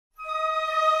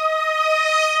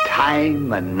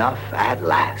Time enough at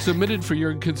last. Submitted for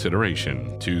your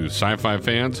consideration to sci-fi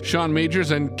fans Sean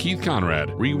Majors and Keith Conrad.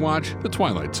 Rewatch The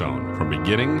Twilight Zone from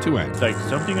beginning to end. It's like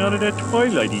something out of that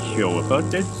Twilighty show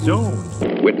about that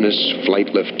zone. Witness Flight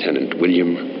Lieutenant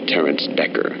William Terrence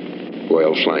Decker,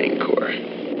 Royal Flying Corps,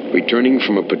 returning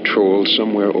from a patrol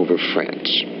somewhere over France.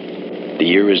 The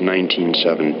year is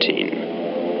 1917.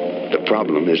 The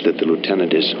problem is that the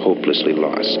lieutenant is hopelessly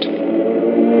lost.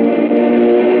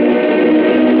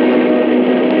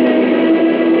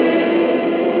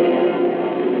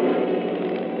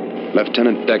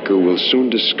 Lieutenant Decker will soon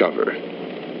discover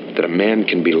that a man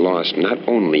can be lost not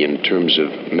only in terms of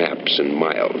maps and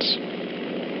miles,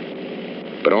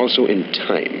 but also in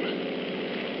time.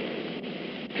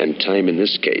 And time in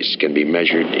this case can be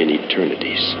measured in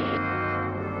eternities.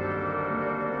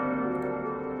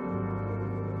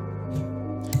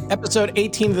 Episode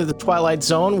 18 of The Twilight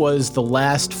Zone was The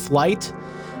Last Flight.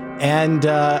 And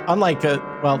unlike,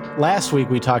 last week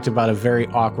we talked about a very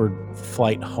awkward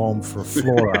flight home for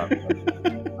Flora.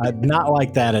 Not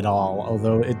like that at all,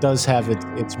 although it does have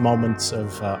its moments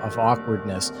of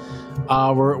awkwardness.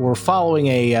 We're following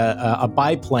a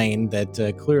biplane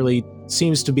that clearly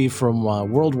seems to be from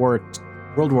World War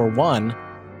I.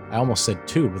 I almost said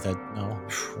II, but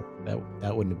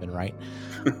that wouldn't have been right.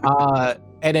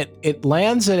 And it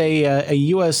lands at a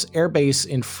U.S. airbase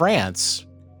in France.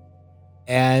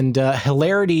 And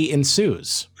hilarity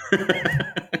ensues.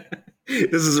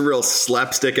 This is a real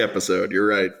slapstick episode. You're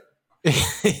right.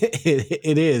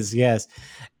 It is, yes.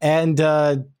 And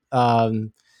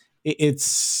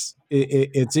it's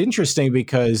interesting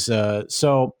because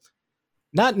so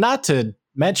not to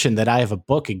mention that I have a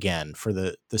book again for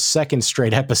the second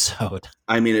straight episode.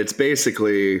 I mean, it's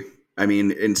basically,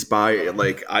 inspired.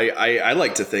 Like I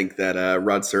like to think that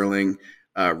Rod Serling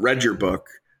read your book,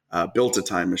 built a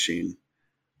time machine.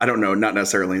 I don't know, not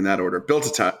necessarily in that order. Built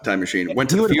a time machine,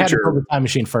 went to the future. Had to build a time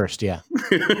machine first, yeah.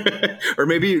 Or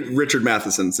maybe Richard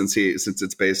Matheson, since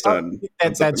it's based on.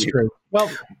 That's true.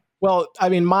 Well, I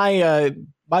mean, my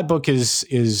book is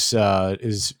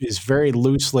very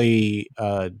loosely,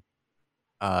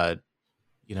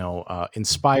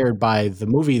 inspired by the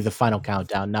movie The Final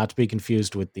Countdown, not to be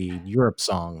confused with the Europe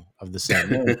song of the same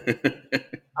name.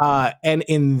 And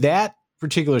in that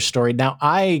particular story, now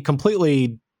I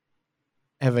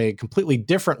have a completely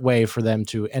different way for them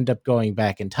to end up going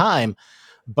back in time.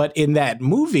 But in that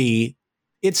movie,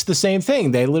 it's the same thing.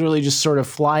 They literally just sort of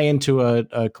fly into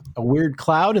a weird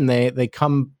cloud and they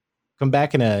come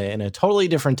back in a totally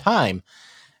different time.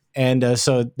 And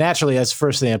so naturally, that's the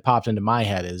first thing that popped into my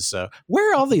head is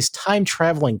where are all these time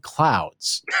traveling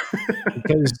clouds?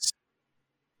 Because,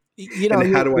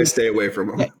 and how do I stay away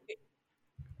from them?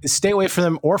 Stay away from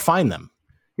them or find them.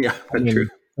 Yeah, that's true.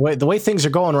 The way things are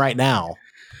going right now.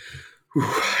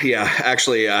 Yeah,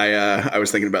 actually, I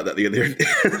was thinking about that the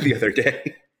other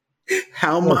day.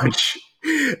 How much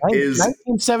is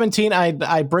 1917?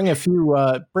 I bring a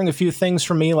few things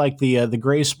from me, like the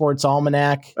Gray Sports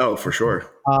Almanac. Oh, for sure.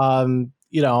 I'm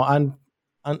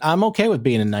okay with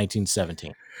being in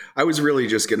 1917. I was really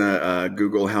just gonna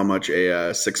Google how much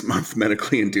a 6-month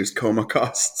medically induced coma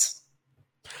costs.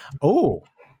 Oh,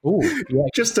 yeah.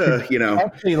 Just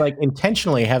actually like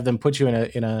intentionally have them put you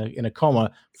in a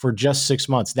coma for just 6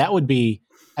 months. That would be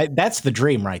that's the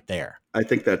dream right there. I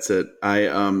think that's it.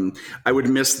 I would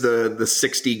miss the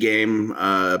 60 game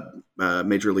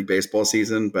Major League Baseball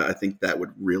season, but I think that would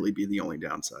really be the only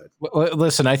downside. Well,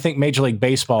 listen, I think Major League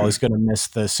Baseball is going to miss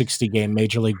the 60 game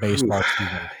Major League Baseball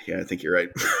season. Yeah, I think you're right.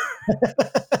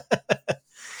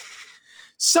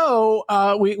 So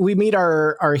we meet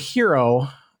our hero.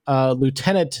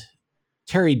 Lieutenant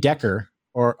Terry Decker,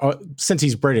 or since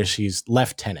he's British, he's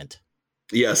Lieutenant.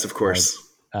 Yes, of course.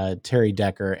 Terry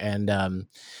Decker. And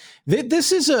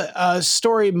this is a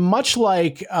story much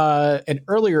like an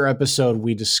earlier episode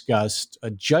we discussed, a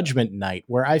Judgment Night,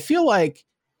 where I feel like,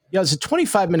 it's a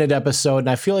 25-minute episode, and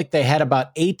I feel like they had about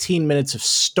 18 minutes of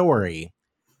story.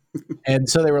 And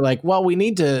so they were like, well, we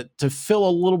need to fill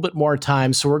a little bit more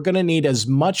time, so we're going to need as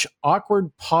much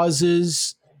awkward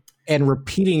pauses and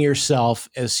repeating yourself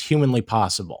as humanly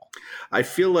possible. I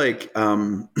feel like,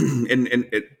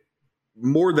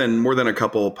 more than a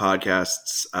couple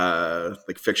podcasts,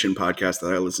 like fiction podcasts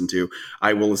that I listen to,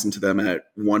 I will listen to them at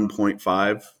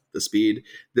 1.5 the speed.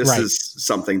 This is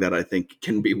something that I think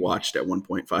can be watched at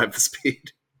 1.5 the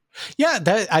speed.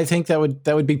 Yeah, I think that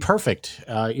would be perfect.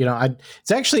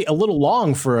 It's actually a little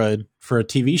long for a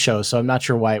TV show, so I'm not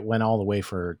sure why it went all the way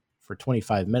for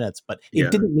 25 minutes, but it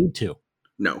didn't need to.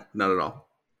 No, not at all.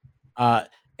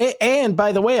 And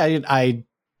by the way, I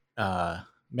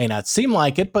may not seem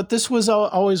like it, but this was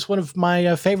always one of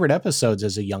my favorite episodes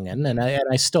as a youngin, and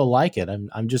I still like it.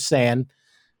 I'm just saying,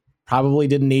 probably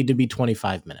didn't need to be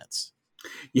 25 minutes.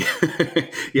 Yeah,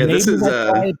 yeah. This is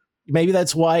maybe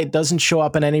that's why it doesn't show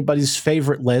up in anybody's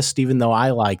favorite list, even though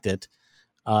I liked it.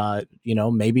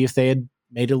 Maybe if they had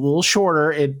made it a little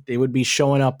shorter, it would be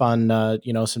showing up on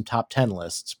some top 10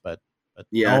 lists. But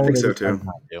yeah, I think so too.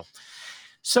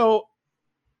 So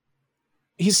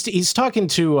he's talking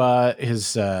to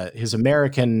his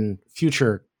American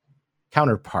future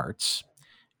counterparts,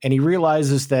 and he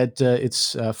realizes that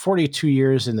it's 42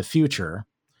 years in the future.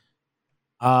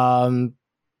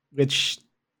 Which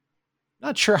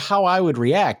not sure how I would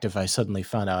react if I suddenly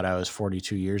found out I was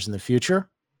 42 years in the future.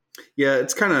 Yeah,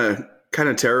 it's kind of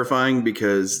terrifying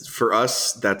because for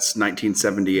us that's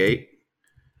 1978,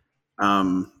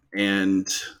 and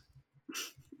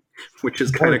which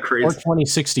is kind of crazy. Or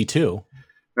 2062.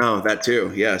 Oh, that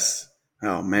too. Yes.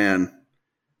 Oh man,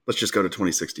 let's just go to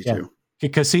 2062. Yeah.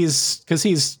 Because he's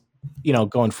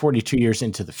going 42 years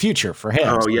into the future for him.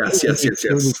 Oh yes.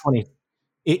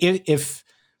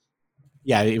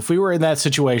 If we were in that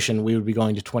situation, we would be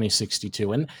going to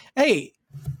 2062. And hey,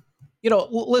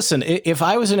 listen, if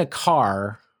I was in a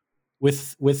car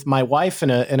with my wife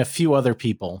and a few other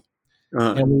people,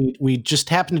 and we just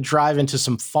happened to drive into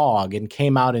some fog and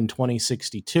came out in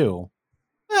 2062,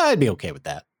 I'd be okay with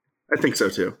that. I think so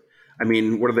too. I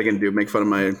mean, what are they going to do? Make fun of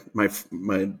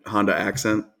my Honda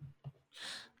accent?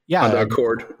 Yeah, Honda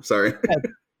Accord. Sorry.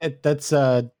 That's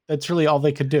really all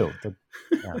they could do.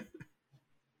 Yeah.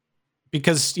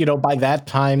 Because by that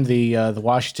time the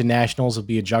Washington Nationals will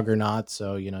be a juggernaut.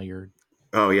 So you're.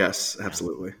 Oh yes,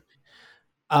 absolutely.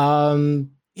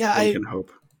 Yeah, I can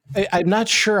hope. I'm not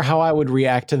sure how I would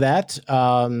react to that.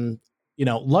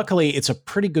 Luckily it's a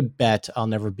pretty good bet I'll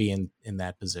never be in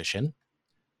that position.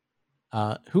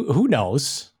 Who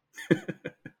knows?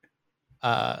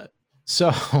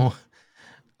 So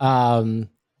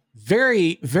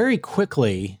very, very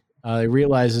quickly, he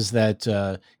realizes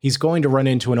that he's going to run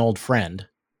into an old friend.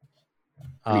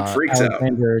 He freaks out.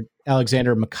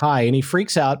 Alexander Mackay, and he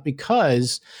freaks out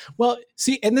because,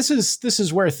 and this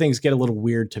is where things get a little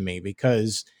weird to me,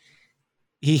 because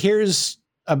he hears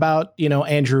about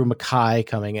Andrew Mackay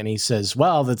coming, and he says,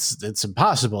 "Well, it's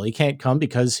impossible. He can't come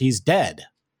because he's dead."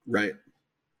 Right.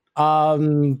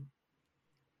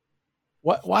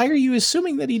 Why are you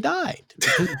assuming that he died?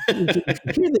 If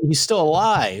you hear that he's still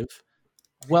alive,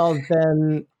 well,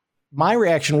 then my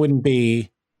reaction wouldn't be,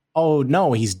 "Oh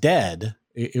no, he's dead."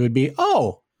 It would be,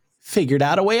 "Oh, figured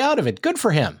out a way out of it. Good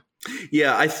for him."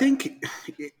 Yeah, I think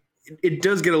it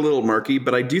does get a little murky,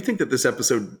 but I do think that this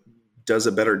episode does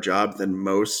a better job than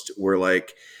most, where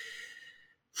like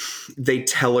they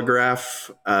telegraph,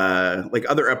 like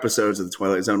other episodes of the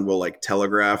Twilight Zone will like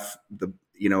telegraph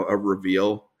a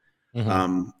reveal,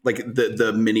 like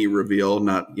the mini reveal,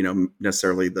 not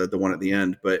necessarily the one at the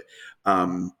end, but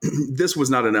this was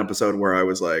not an episode where I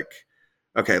was like,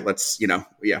 okay, let's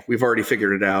we've already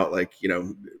figured it out, like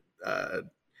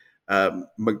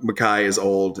Mackay is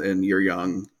old and you're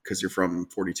young because you're from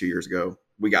 42 years ago.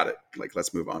 We got it. Like,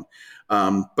 let's move on.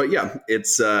 But yeah,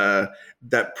 it's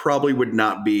that probably would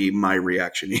not be my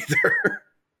reaction either.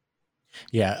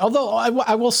 Yeah. Although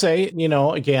I will say,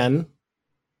 again,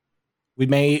 we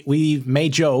may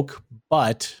joke,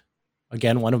 but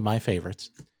again, one of my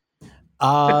favorites.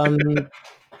 I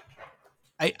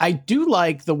do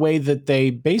like the way that they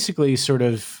basically sort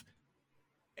of,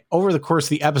 over the course of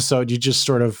the episode, you just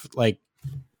sort of like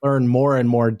learn more and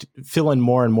more, fill in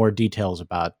more and more details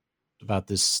about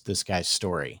this guy's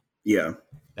story. Yeah.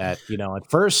 That, at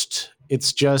first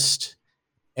it's just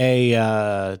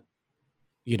a,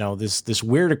 this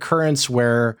weird occurrence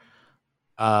where,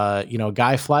 a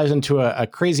guy flies into a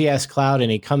crazy ass cloud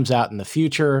and he comes out in the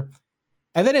future.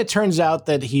 And then it turns out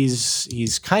that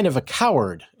he's kind of a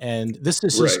coward, and this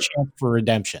is his chance for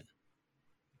redemption.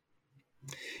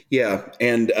 Yeah.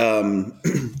 And,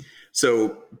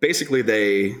 so basically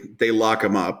they lock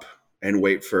him up and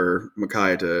wait for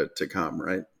Mackay to come,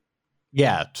 right?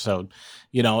 Yeah. So,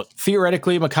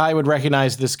 theoretically, Mackay would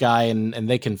recognize this guy, and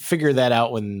they can figure that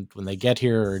out when they get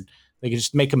here, or they can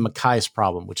just make him Mackay's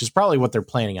problem, which is probably what they're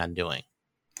planning on doing.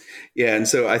 Yeah. And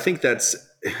so I think that's,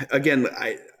 again,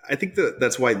 I think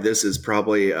that's why this is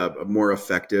probably a more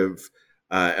effective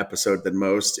episode than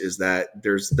most, is that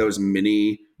there's those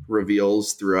mini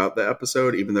reveals throughout the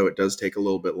episode, even though it does take a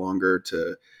little bit longer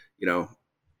to,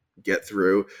 get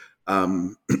through.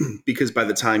 Because by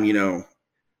the time,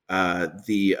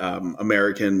 the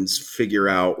Americans figure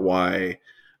out why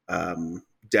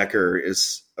Decker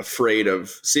is afraid of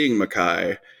seeing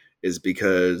Mackay, is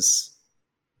because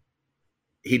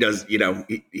he does,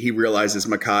 he realizes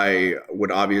Mackay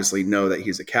would obviously know that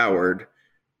he's a coward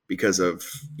because of,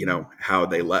 how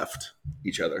they left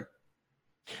each other.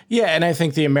 Yeah, and I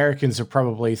think the Americans are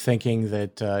probably thinking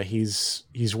that he's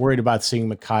worried about seeing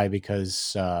Mackay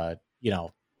because he'll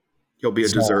be a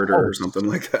deserter or something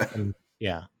like that. And,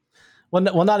 yeah.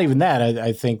 Well, not even that.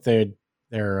 I think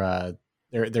they're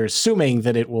assuming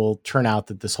that it will turn out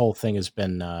that this whole thing has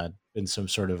been some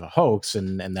sort of a hoax,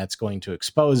 and that's going to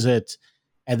expose it,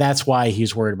 and that's why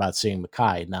he's worried about seeing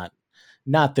Mackay.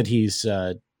 Not that he's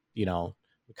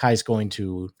Mackay's going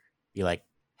to be like,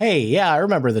 hey, yeah, I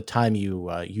remember the time you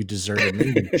deserted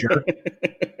me, you jerk.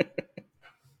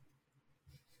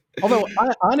 Although,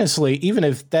 honestly, even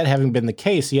if that having been the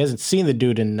case, he hasn't seen the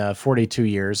dude in 42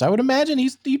 years. I would imagine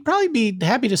he'd probably be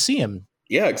happy to see him.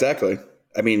 Yeah, exactly.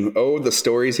 I mean, the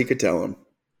stories he could tell him.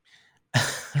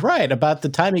 Right, about the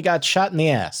time he got shot in the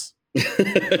ass.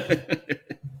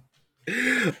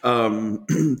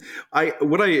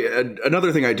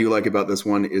 Another thing I do like about this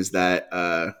one is that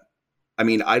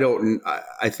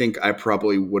I think I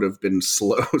probably would have been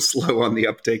slow on the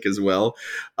uptake as well,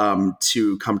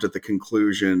 to come to the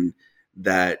conclusion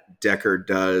that Decker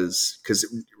does, because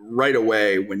right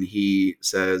away when he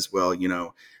says, well,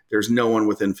 there's no one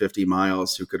within 50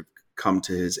 miles who could come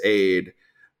to his aid.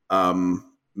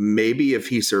 Maybe if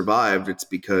he survived, it's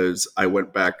because I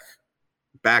went back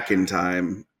in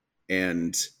time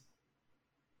and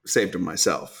saved him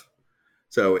myself.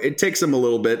 So it takes him a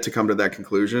little bit to come to that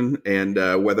conclusion, and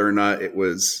whether or not it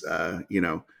was,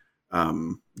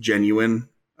 genuine.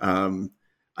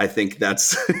 I think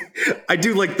that's. I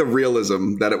do like the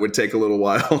realism that it would take a little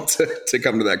while to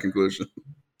come to that conclusion.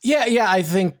 Yeah. I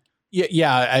think.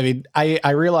 Yeah. I mean,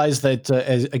 I realize that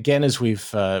as we've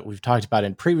talked about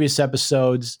in previous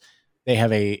episodes, they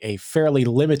have a fairly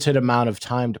limited amount of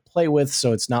time to play with,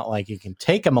 so it's not like it can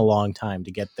take him a long time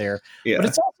to get there. Yeah. But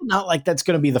it's also not like that's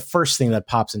going to be the first thing that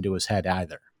pops into his head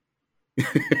either.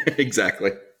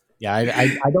 Exactly. Yeah,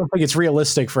 I don't think it's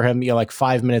realistic for him, like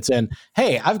 5 minutes in,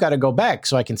 hey, I've got to go back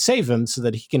so I can save him so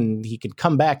that he can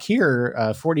come back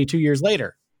here 42 years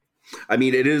later. I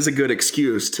mean, it is a good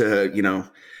excuse to,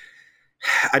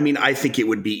 I think it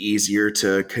would be easier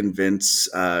to convince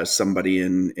somebody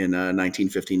in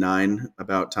 1959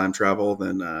 about time travel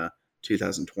than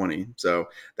 2020. So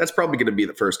that's probably going to be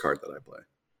the first card that I play.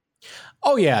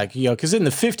 Oh, yeah. Because in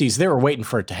the 50s, they were waiting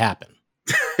for it to happen.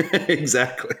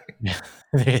 Exactly.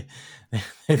 They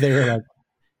were like,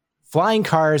 flying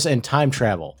cars and time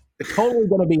travel. Totally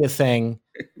going to be a thing.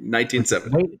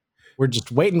 1970. We're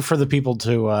just waiting for the people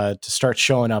to start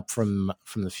showing up from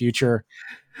the future.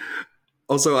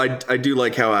 Also, I do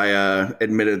like how I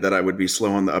admitted that I would be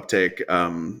slow on the uptake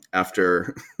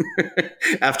after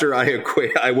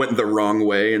I went the wrong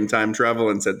way in time travel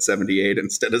and said 78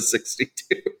 instead of 62.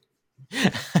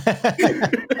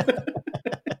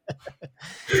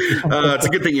 It's a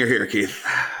good thing you're here, Keith.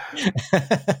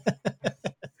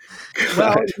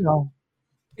 Well,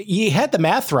 you had the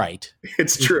math right.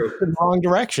 It's true. In the wrong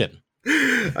direction.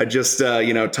 I just,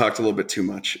 talked a little bit too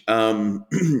much.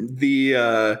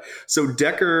 So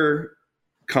Decker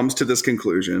comes to this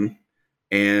conclusion,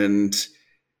 and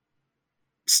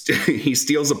he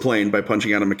steals a plane by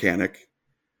punching out a mechanic.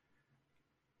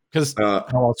 Because how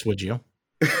else would you?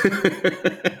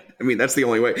 I mean, that's the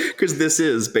only way. Because this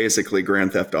is basically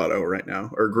Grand Theft Auto right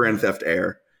now, or Grand Theft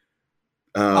Air.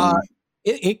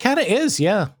 It kind of is,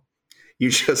 yeah. You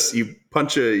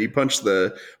punch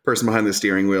the person behind the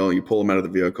steering wheel, you pull him out of the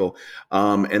vehicle,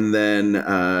 and then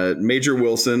Major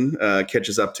Wilson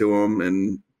catches up to him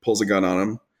and pulls a gun on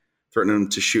him, threatening him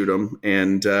to shoot him.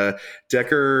 And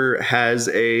Decker has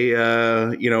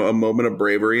a moment of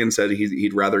bravery and said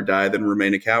he'd rather die than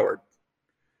remain a coward.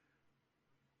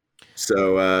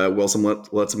 So Wilson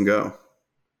lets him go.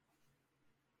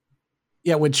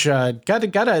 Yeah, which you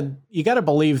gotta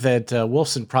believe that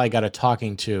Wilson probably got a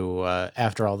talking to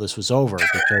after all this was over,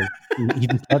 because he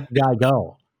just let the guy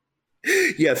go.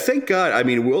 Yeah, thank God. I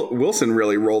mean, Wilson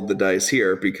really rolled the dice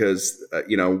here because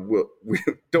we don't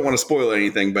want to spoil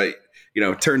anything, but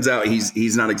it turns out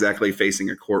he's not exactly facing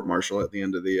a court martial at the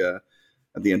end of the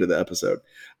episode.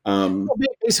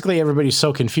 Basically, everybody's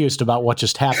so confused about what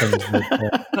just happened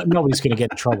that nobody's going to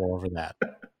get in trouble over that.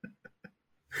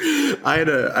 I had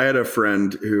a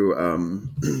friend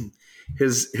who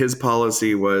his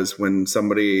policy was when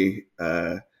somebody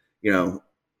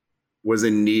was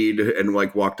in need and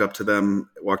walked up to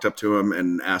him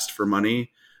and asked for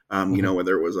money,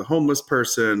 whether it was a homeless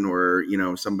person or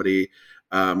somebody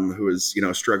who was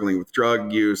struggling with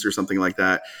drug use or something like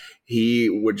that, he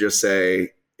would just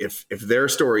say, if their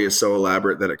story is so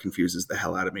elaborate that it confuses the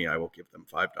hell out of me, I will give them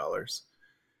 $5.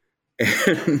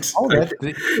 And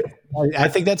I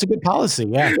think that's a good policy.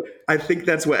 Yeah. I think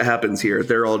that's what happens here.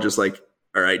 They're all just like,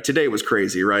 all right, today was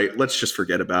crazy, right? Let's just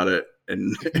forget about it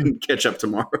and catch up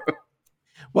tomorrow.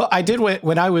 Well, I did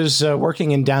when I was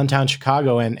working in downtown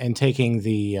Chicago and taking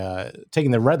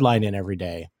the red line in every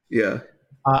day. Yeah.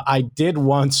 I did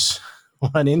once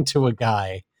run into a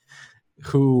guy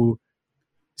who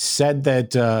said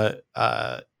that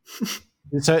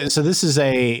so this is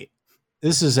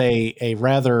a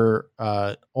rather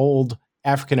old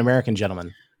African American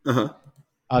gentleman.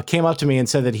 Uh-huh. Came up to me and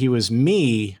said that he was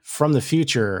me from the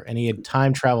future and he had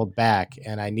time traveled back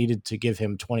and I needed to give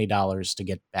him $20 to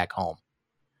get back home.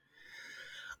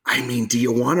 I mean, do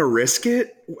you want to risk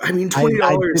it? I mean,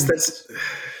 $20,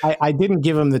 I didn't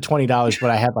give him the $20, but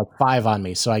I had like $5 on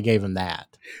me, so I gave him that.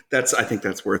 I think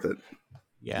that's worth it.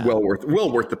 Yeah. Well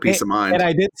worth the peace of mind. And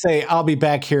I did say, I'll be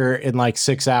back here in like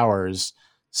 6 hours,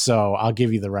 so I'll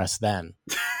give you the rest then.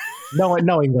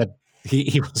 knowing that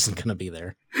he wasn't going to be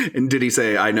there. And did he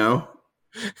say, I know?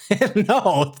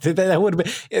 No, that would have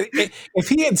been, if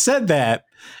he had said that,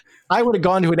 I would have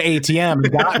gone to an ATM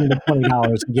and gotten the $20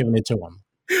 and given it to him.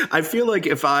 I feel like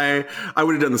if I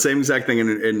would have done the same exact thing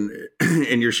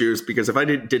in your shoes, because if I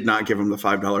did not give him the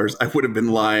 $5, I would have been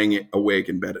lying awake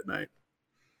in bed at night.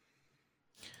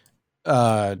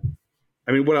 I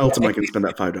mean, what else am I going to spend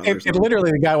that $5 on?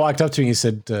 Literally, the guy walked up to me and he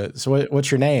said, so what's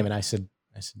your name? And I said,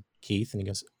 Keith. And he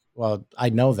goes, well, I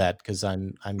know that because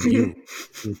I'm you,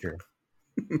 future.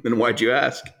 Then why'd you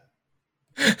ask?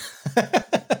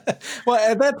 Well,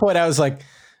 at that point, I was like,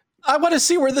 I want to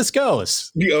see where this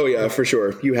goes. Oh yeah, for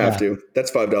sure. You have to.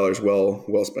 That's $5 well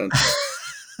spent.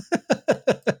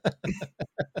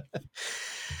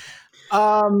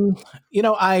 I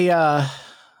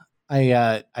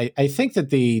think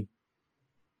that the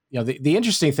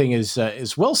interesting thing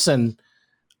is Wilson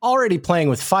already playing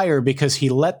with fire because he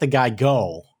let the guy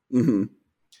go. Mm-hmm.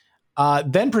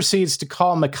 Then proceeds to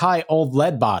call Mackay old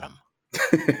lead bottom.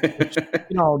 Which,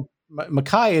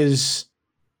 Mackay is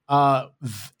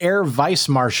Air Vice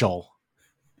Marshal,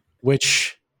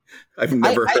 which I've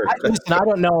never heard. Listen, I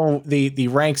don't know the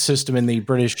rank system in the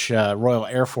British Royal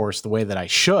Air Force the way that I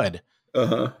should.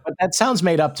 Uh-huh. But that sounds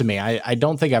made up to me. I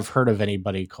don't think I've heard of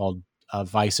anybody called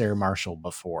Vice Air Marshal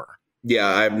before. Yeah,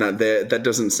 I'm not. That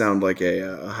doesn't sound like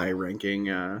a high ranking.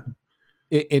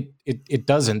 It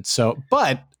doesn't. So,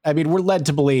 but I mean, we're led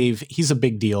to believe he's a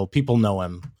big deal. People know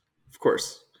him, of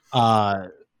course.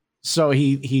 So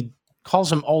he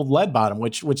calls him old lead bottom,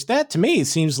 which that to me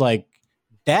seems like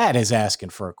Dad is asking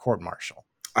for a court martial.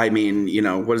 I mean,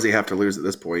 what does he have to lose at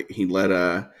this point? He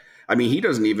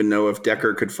doesn't even know if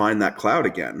Decker could find that cloud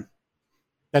again.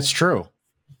 That's true.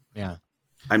 Yeah.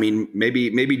 I mean,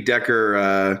 maybe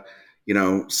Decker,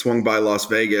 swung by Las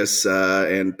Vegas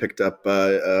and picked up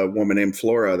a woman named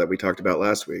Flora that we talked about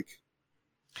last week.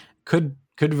 Could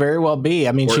very well be.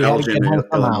 I mean, or she Elgin had to get home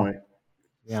somehow. Illinois.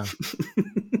 Yeah.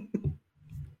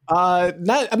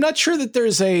 I'm not sure that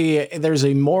there's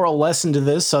a moral lesson to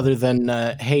this other than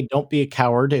hey, don't be a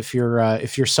coward if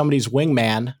you're somebody's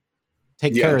wingman.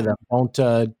 Take care of them.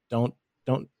 Don't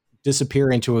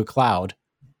disappear into a cloud.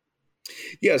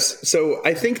 Yes. So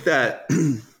I think that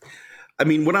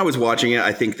when I was watching it,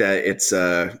 I think that it's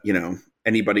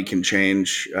anybody can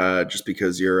change just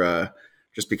because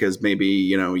maybe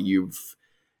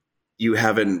you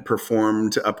haven't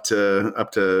performed up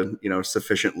to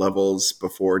sufficient levels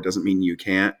before doesn't mean you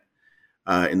can't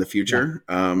in the future.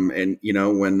 Yeah.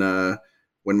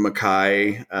 When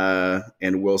Mackay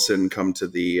and Wilson come to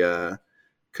the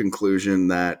conclusion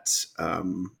that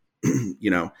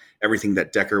everything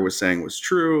that Decker was saying was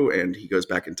true, and he goes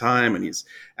back in time and he's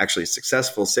actually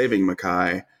successful saving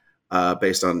Mackay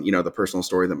based on the personal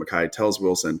story that Mackay tells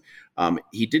Wilson.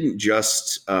 He didn't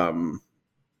just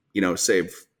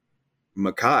save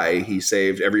Mackay, he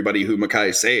saved everybody who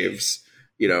Mackay saves,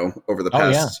 over the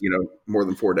past, more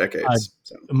than 4 decades.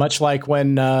 Much like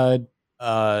when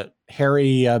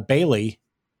Harry Bailey,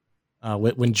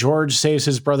 when George saves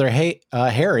his brother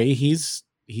Harry, he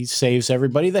saves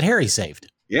everybody that Harry saved.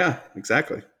 Yeah,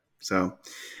 exactly. So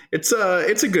it's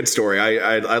a good story.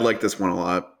 I like this one a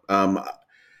lot.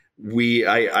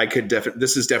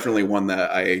 This is definitely one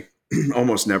that I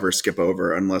almost never skip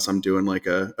over unless I'm doing like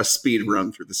a speed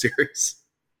run through the series.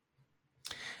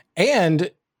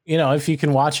 And, if you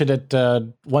can watch it at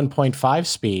 1.5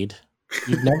 speed,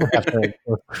 you'd never have to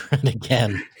go through it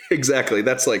again. Exactly.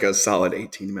 That's like a solid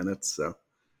 18 minutes. So.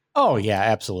 Oh yeah,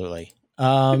 absolutely.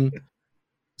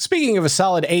 Speaking of a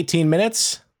solid 18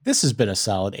 minutes, this has been a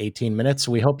solid 18 minutes.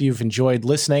 We hope you've enjoyed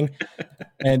listening.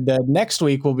 And next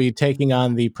week we'll be taking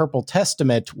on the Purple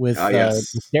Testament with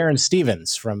Darren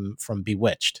Stevens from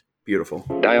Bewitched. Beautiful.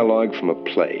 Dialogue from a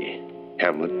play,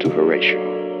 Hamlet to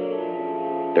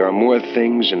Horatio. There are more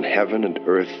things in heaven and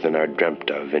earth than are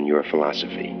dreamt of in your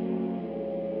philosophy.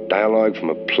 Dialogue from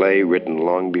a play written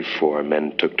long before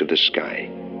men took to the sky.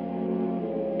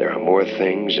 There are more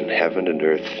things in heaven and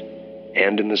earth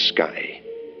and in the sky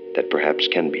that perhaps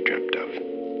can be dreamt of.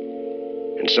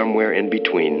 And somewhere in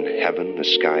between heaven, the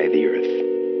sky, the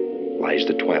earth, lies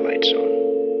the Twilight Zone.